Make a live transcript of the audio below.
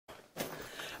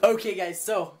Okay, guys,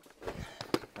 so...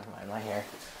 Never mind, my hair.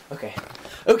 Okay.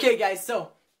 Okay, guys,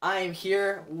 so I'm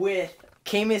here with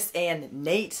Camus and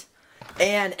Nate.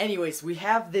 And anyways, we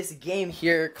have this game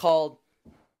here called...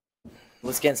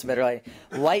 Let's get in some better lighting.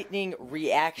 Lightning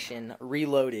Reaction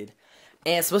Reloaded.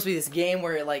 And it's supposed to be this game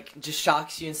where it, like, just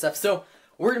shocks you and stuff. So,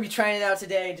 we're going to be trying it out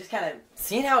today, just kind of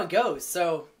seeing how it goes.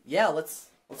 So, yeah, let's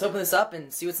open this up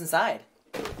and see what's inside.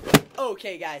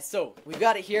 Okay, guys, so we've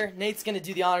got it here. Nate's going to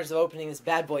do the honors of opening this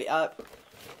bad boy up.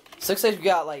 So, looks like we've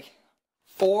got, like,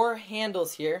 4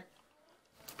 handles here.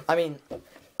 I mean,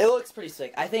 it looks pretty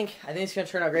sick. I think it's going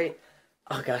to turn out great.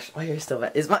 Oh, gosh, my hair's still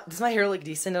bad. Does my hair look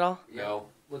decent at all? No.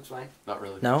 Looks fine. Not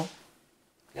really. No?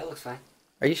 Yeah, it looks fine.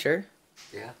 Are you sure?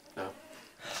 Yeah. No.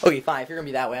 Okay, fine. If you're going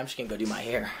to be that way, I'm just going to go do my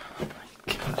hair. Oh,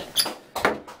 my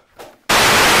God.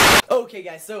 Okay,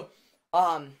 guys, so,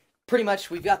 pretty much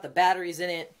we've got the batteries in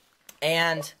it,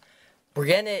 and we're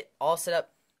getting it all set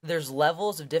up. There's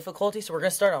levels of difficulty, so we're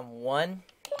going to start on 1.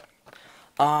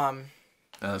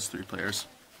 That's 3 players.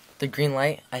 The green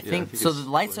light, I think. I think So the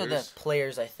lights players. are the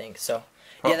players, I think. So,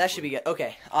 Probably. yeah, that should be good.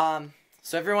 Okay,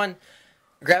 so everyone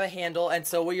grab a handle, and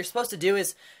so what you're supposed to do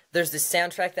is there's this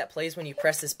soundtrack that plays when you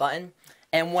press this button,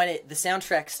 and when the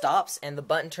soundtrack stops and the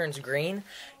button turns green,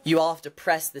 you all have to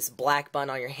press this black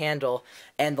button on your handle,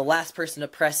 and the last person to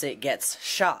press it gets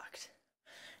shocked.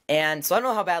 And so I don't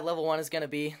know how bad level 1 is going to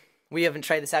be. We haven't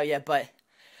tried this out yet, but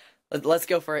let's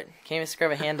go for it. Camus,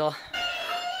 grab a handle.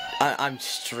 I'm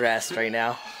stressed right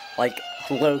now. Like,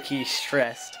 low-key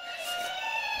stressed.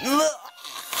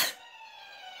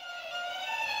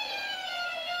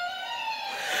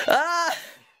 Ah!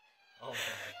 Oh.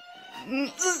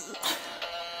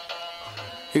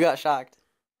 Who got shocked?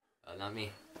 Not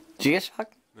me. Did you get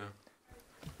shocked? No.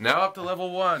 Now up to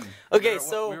level 1. Okay,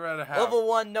 so we were at a half. level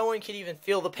 1, no one can even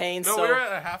feel the pain. No, so we were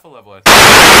at a half a level. I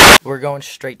think. we're going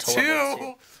straight to level 2.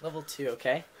 2. Level 2,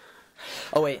 okay.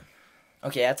 Oh wait.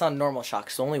 Okay, that's on normal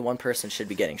shock, so only one person should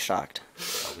be getting shocked.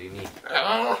 Probably me.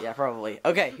 Yeah, probably.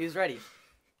 Okay, who's ready?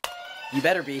 You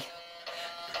better be.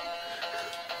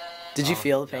 Did you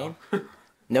feel the pain?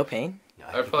 No pain? Yeah,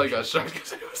 I probably got shocked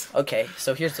because it was. Okay,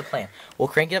 so here's the plan. We'll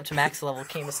crank it up to max level.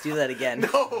 Okay, let's do that again.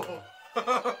 No.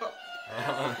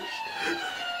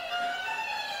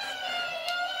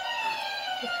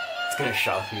 It's gonna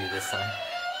shock me this time.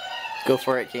 Go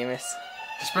for it, Camus.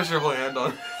 Just press your whole hand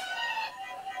on.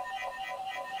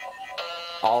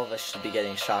 All of us should be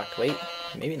getting shocked. Wait,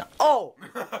 maybe not. Oh!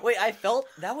 Wait, I felt...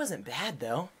 That wasn't bad,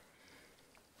 though.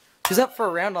 Who's up for a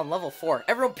round on level 4?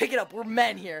 Everyone pick it up. We're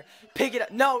men here. Pick it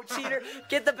up. No, cheater.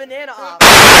 Get the banana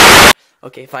off.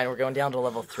 Okay, fine. We're going down to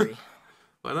level 3.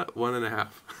 Why not 1.5?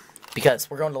 Because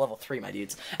we're going to level 3, my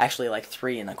dudes. Actually, like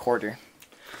 3 1/4.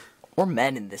 We're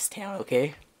men in this town,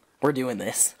 okay? We're doing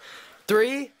this.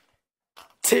 3,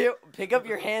 2... Pick up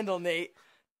your handle, Nate.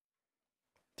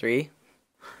 3,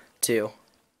 2...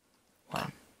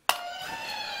 1.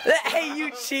 Hey,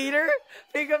 you cheater!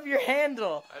 Pick up your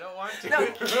handle. I don't want to. No,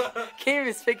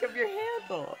 Camus, pick up your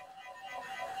handle.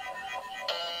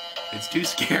 It's too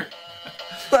scary.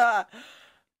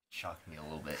 Shocked me a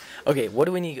little bit. Okay, what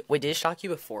do we need? Wait, did it shock you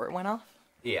before it went off?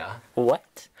 Yeah.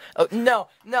 What? Oh, no.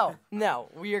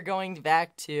 We are going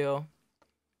back to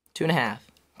 2.5.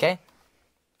 Okay?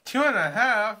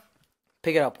 2.5?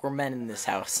 Pick it up. We're men in this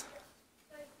house.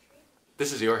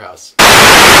 This is your house.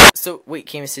 So, wait,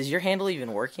 Camus, is your handle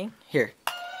even working? Here.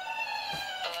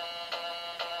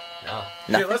 No.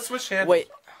 Here, let's switch handles. Wait.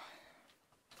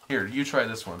 Here, you try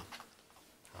this one.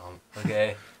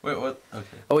 Okay. Wait, what?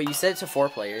 Okay. Oh, wait, you said it to 4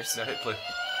 players. Now hit play.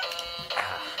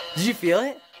 Did you feel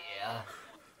it? Yeah.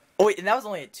 Oh, wait, and that was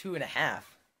only at 2.5.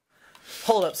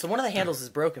 Hold up, so one of the handles is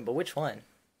broken, but which one?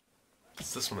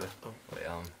 It's this one. Oh. Wait,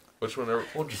 Which one are...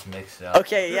 we'll just mix it up.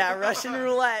 Okay, yeah, Russian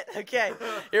roulette. Okay,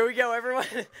 here we go, everyone.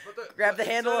 Grab the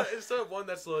handle. It's not one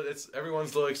that's low. It's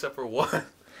everyone's low except for one.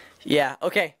 Yeah,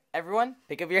 okay, everyone,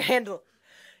 pick up your handle.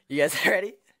 You guys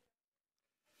ready?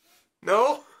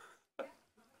 No,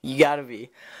 You gotta be.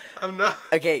 I'm not.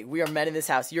 Okay, we are men in this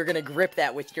house. You're gonna grip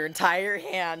that with your entire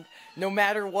hand, no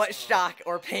matter what shock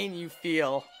or pain you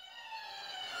feel.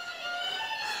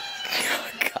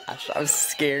 Oh, gosh, I'm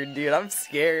scared, dude. I'm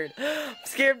scared. I'm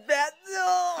scared bad.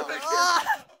 No.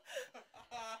 Ah.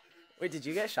 Wait, did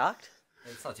you get shocked?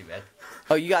 It's not too bad.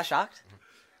 Oh, you got shocked?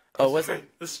 Oh, was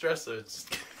it? The stress is.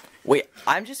 Wait,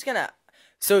 I'm just gonna...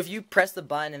 So if you press the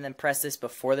button and then press this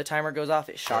before the timer goes off,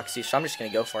 it shocks you. So I'm just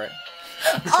gonna go for it.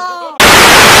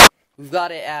 Oh! We've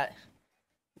got it at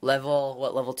level...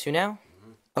 What, level 2 now?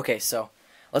 Okay, so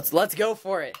let's go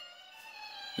for it.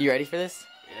 You ready for this?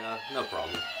 Yeah, no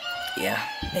problem. Yeah.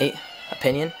 Nate,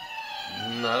 opinion?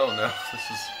 I don't know. This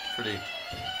is pretty.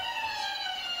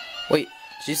 Wait,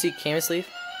 did you see Camus leave?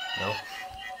 No.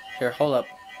 Here, hold up.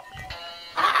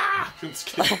 I'm just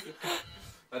kidding.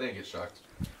 I didn't get shocked.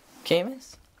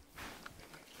 Camus?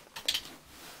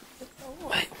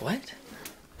 Wait, what?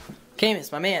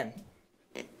 Camus, my man.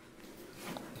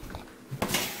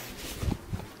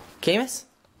 Camus?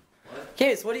 What?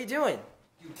 Camus, what are you doing?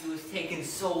 Dude, it was taking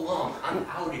so long. I'm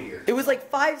out of here. It was like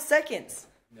 5 seconds.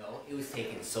 No, it was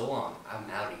taking so long. I'm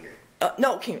out of here.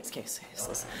 No, Camus,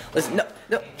 listen, no,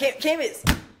 Camus!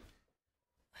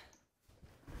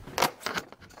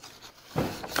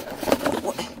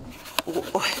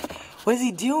 What is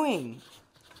he doing?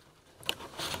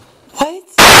 What?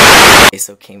 Okay,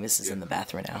 so Camus is in the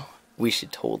bathroom now. We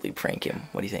should totally prank him.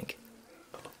 What do you think?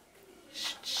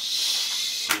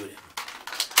 Shoot him.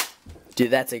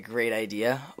 Dude, that's a great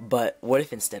idea, but what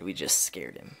if instead we just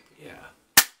scared him? Yeah.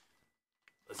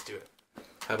 Let's do it.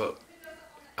 How about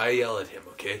I yell at him,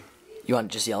 okay? You want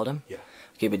to just yell at him? Yeah.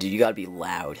 Okay, but dude, you gotta be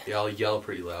loud. Yeah, I'll yell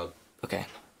pretty loud. Okay.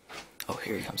 Oh,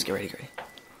 here he comes. Get ready,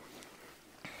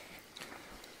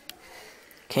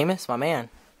 Camus, my man.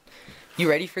 You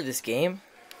ready for this game?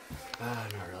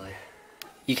 Not really.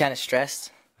 You kind of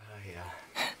stressed? Yeah.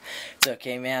 It's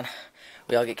okay, man.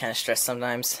 We all get kind of stressed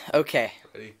sometimes. Okay.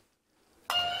 Ready?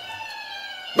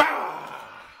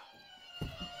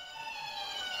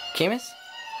 Camus?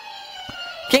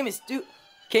 Camus, dude.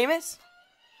 Camus?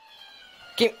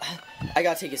 I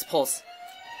gotta take his pulse.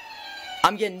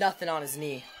 I'm getting nothing on his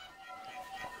knee.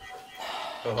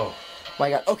 Oh. My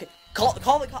God. Okay. Call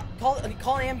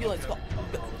an ambulance.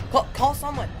 Call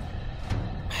someone.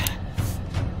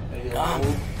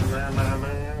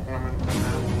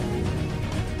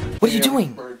 What are you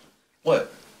doing?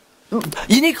 What?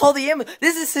 You need to call the ambulance.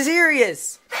 This is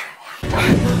serious.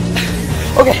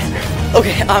 Okay.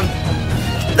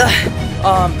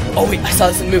 Oh wait, I saw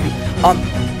this in the movie.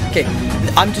 Okay.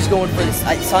 I'm just going for this.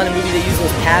 I saw in a movie they use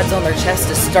those pads on their chest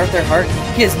to start their heart.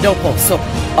 He has no pulse. So,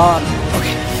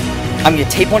 okay. I'm gonna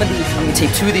tape one of these. I'm gonna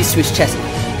tape 2 of these to his chest,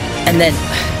 and then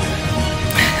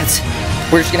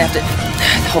we're just gonna have to.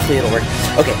 Hopefully it'll work.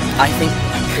 Okay. I'm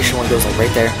pretty sure one goes like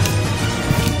right there.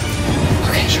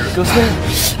 Okay, sure. It goes there.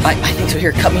 I think so.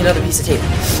 Here, cut me another piece of tape.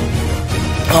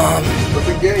 What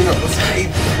the getting up? Let's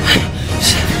tape.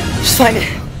 Just find it.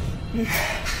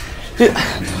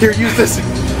 Here, use this.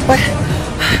 What?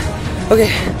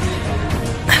 Okay.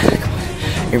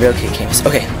 You're gonna be okay, Camus.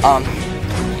 Okay,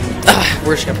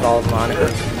 we're just gonna put all of them on it.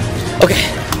 Okay.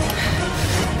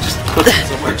 Okay.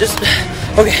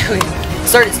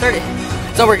 Start it.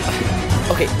 It's not working.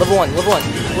 Okay, level 1. We're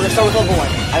gonna start with level 1.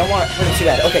 I don't want to hurt him too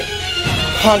bad. Okay.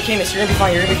 Come on, Camus, you're gonna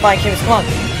be fine, Camus, come on.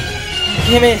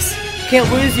 Camus, can't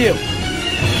lose you.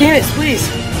 Camus, please.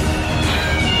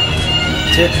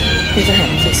 Dude, please, your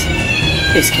hand, please.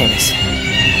 Please, Camus.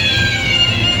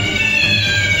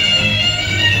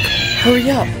 Hurry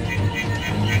up.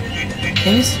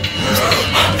 Camus?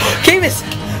 Camus!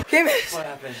 What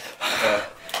happened?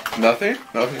 Nothing?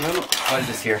 Why is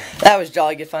this here? That was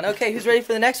jolly good fun. Okay, who's ready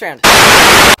for the next round?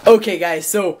 Okay, guys,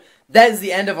 so that is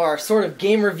the end of our sort of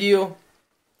game review.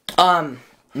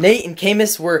 Nate and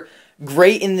Camus were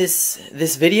great in this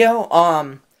video.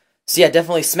 So yeah,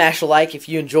 definitely smash a like if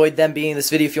you enjoyed them being in this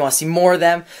video, if you want to see more of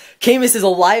them. Camus is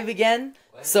alive again.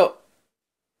 What? So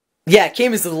yeah,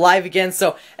 Camus is alive again,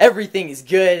 so everything is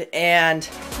good, and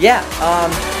yeah,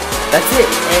 that's it.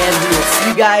 And we will see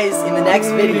you guys in the next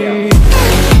video.